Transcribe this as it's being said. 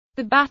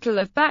The Battle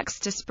of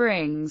Baxter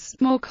Springs,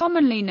 more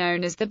commonly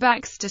known as the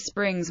Baxter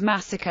Springs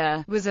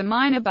Massacre, was a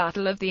minor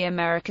battle of the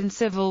American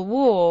Civil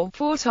War,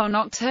 fought on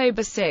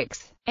October 6,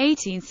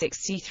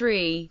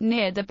 1863,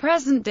 near the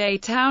present-day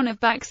town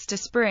of Baxter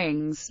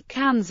Springs,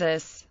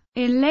 Kansas.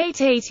 In late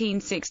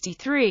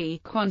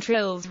 1863,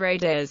 Quantrill's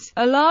Raiders,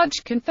 a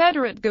large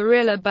Confederate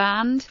guerrilla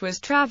band, was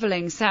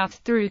traveling south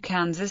through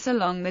Kansas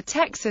along the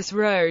Texas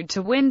Road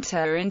to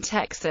winter in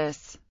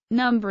Texas.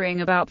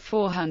 Numbering about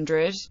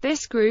 400,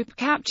 this group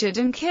captured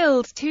and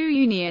killed two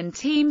Union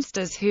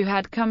teamsters who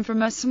had come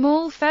from a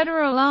small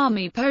Federal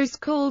Army post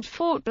called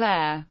Fort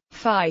Blair.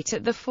 Fight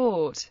at the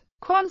fort.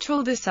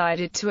 Quantrill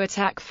decided to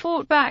attack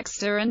Fort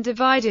Baxter and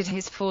divided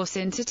his force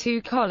into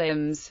two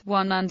columns,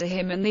 one under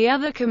him and the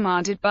other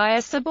commanded by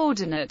a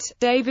subordinate,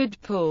 David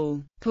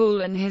Poole.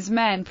 Poole and his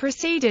men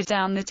proceeded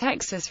down the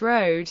Texas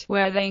Road,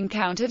 where they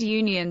encountered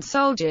Union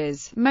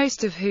soldiers,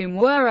 most of whom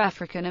were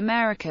African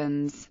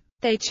Americans.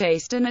 They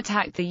chased and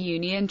attacked the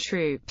Union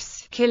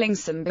troops, killing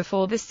some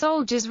before the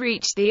soldiers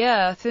reached the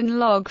earth and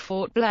log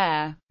Fort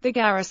Blair. The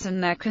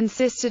garrison there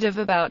consisted of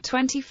about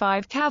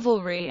 25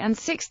 cavalry and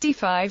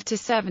 65 to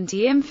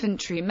 70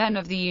 infantrymen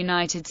of the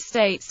United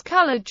States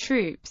colored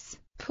troops.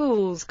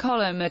 Poole's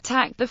column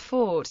attacked the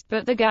fort,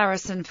 but the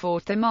garrison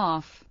fought them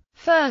off.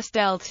 First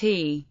Lt.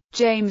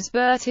 James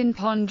Burton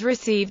Pond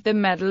received the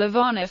Medal of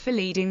Honor for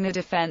leading the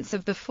defense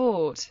of the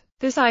fort.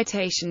 The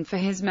citation for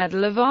his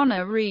Medal of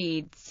Honor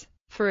reads,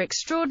 "For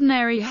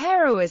extraordinary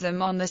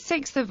heroism on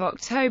 6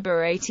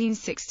 October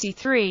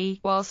 1863,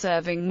 while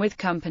serving with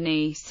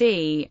Company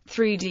C,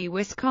 3d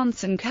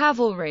Wisconsin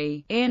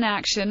Cavalry, in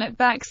action at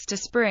Baxter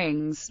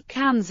Springs,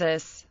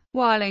 Kansas."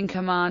 While in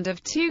command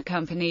of two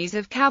companies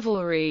of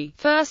cavalry,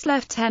 First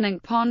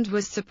Lieutenant Pond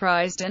was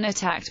surprised and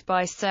attacked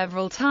by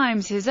several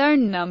times his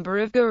own number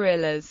of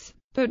guerrillas,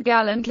 but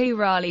gallantly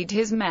rallied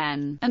his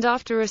men, and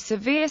after a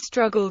severe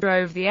struggle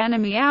drove the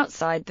enemy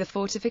outside the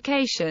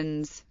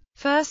fortifications.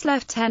 First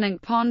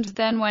Lieutenant Pond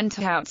then went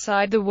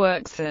outside the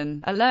works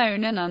and,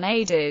 alone and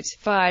unaided,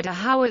 fired a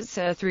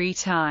howitzer 3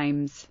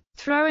 times,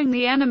 throwing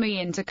the enemy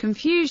into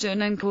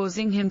confusion and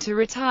causing him to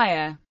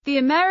retire. The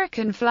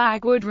American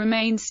flag would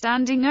remain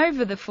standing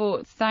over the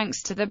fort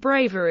thanks to the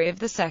bravery of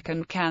the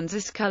 2nd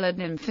Kansas Colored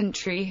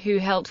Infantry, who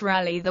helped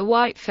rally the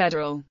white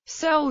Federal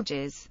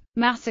soldiers.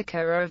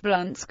 Massacre of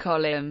Blunt's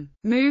column.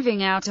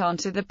 Moving out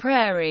onto the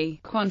prairie,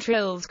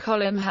 Quantrill's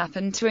column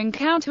happened to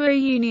encounter a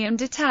Union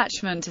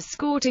detachment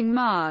escorting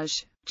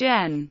Maj.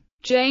 Gen.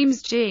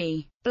 James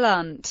G.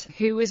 Blunt,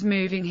 who was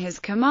moving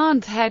his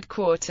command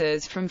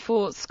headquarters from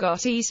Fort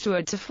Scott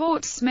eastward to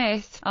Fort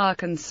Smith,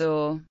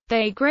 Arkansas.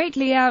 They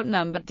greatly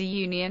outnumbered the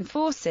Union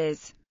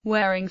forces,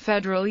 wearing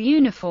Federal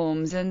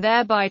uniforms and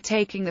thereby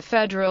taking the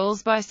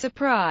Federals by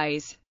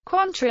surprise.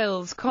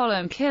 Quantrill's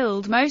column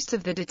killed most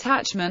of the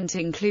detachment,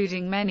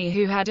 including many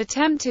who had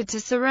attempted to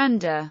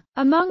surrender.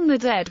 Among the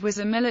dead was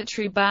a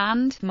military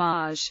band,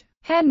 Maj.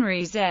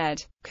 Henry Z.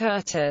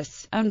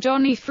 Curtis, and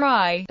Johnny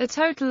Fry, a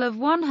total of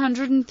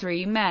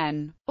 103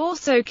 men.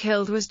 Also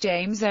killed was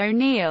James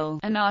O'Neill,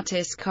 an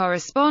artist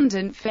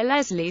correspondent for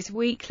Leslie's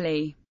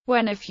Weekly.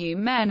 When a few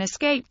men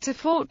escaped to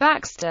Fort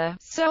Baxter,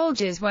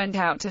 soldiers went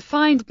out to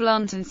find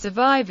Blunt and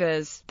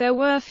survivors. There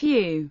were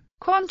few.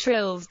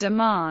 Quantrill's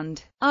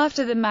demand.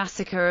 After the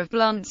massacre of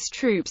Blunt's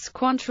troops,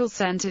 Quantrill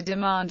sent a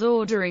demand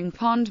ordering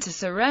Pond to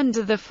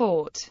surrender the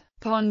fort.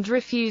 Pond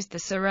refused the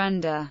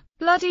surrender.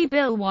 Bloody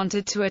Bill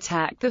wanted to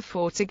attack the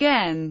fort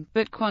again,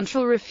 but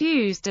Quantrill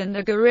refused and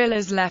the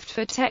guerrillas left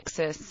for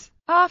Texas.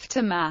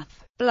 Aftermath.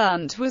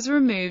 Blunt was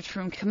removed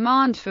from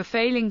command for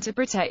failing to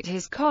protect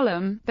his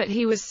column, but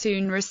he was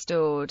soon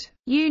restored.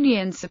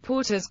 Union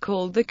supporters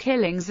called the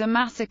killings a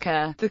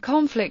massacre. The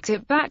conflict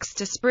at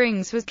Baxter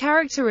Springs was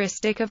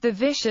characteristic of the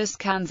vicious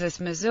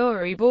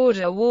Kansas-Missouri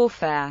border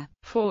warfare.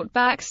 Fort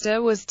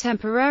Baxter was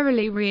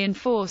temporarily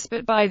reinforced,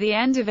 but by the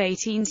end of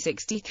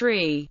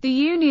 1863, the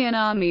Union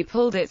Army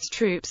pulled its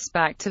troops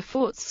back to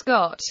Fort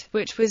Scott,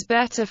 which was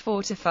better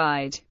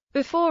fortified.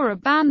 Before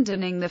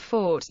abandoning the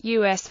fort,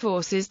 U.S.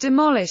 forces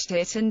demolished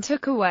it and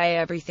took away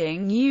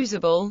everything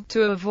usable,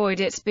 to avoid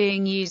its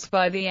being used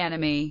by the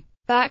enemy.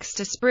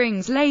 Baxter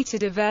Springs later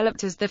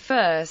developed as the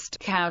first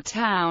cow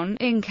town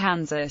in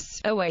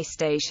Kansas, a way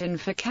station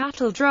for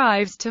cattle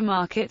drives to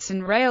markets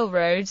and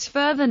railroads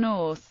further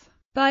north.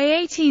 By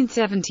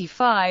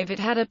 1875 it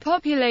had a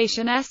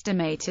population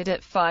estimated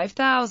at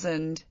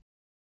 5,000.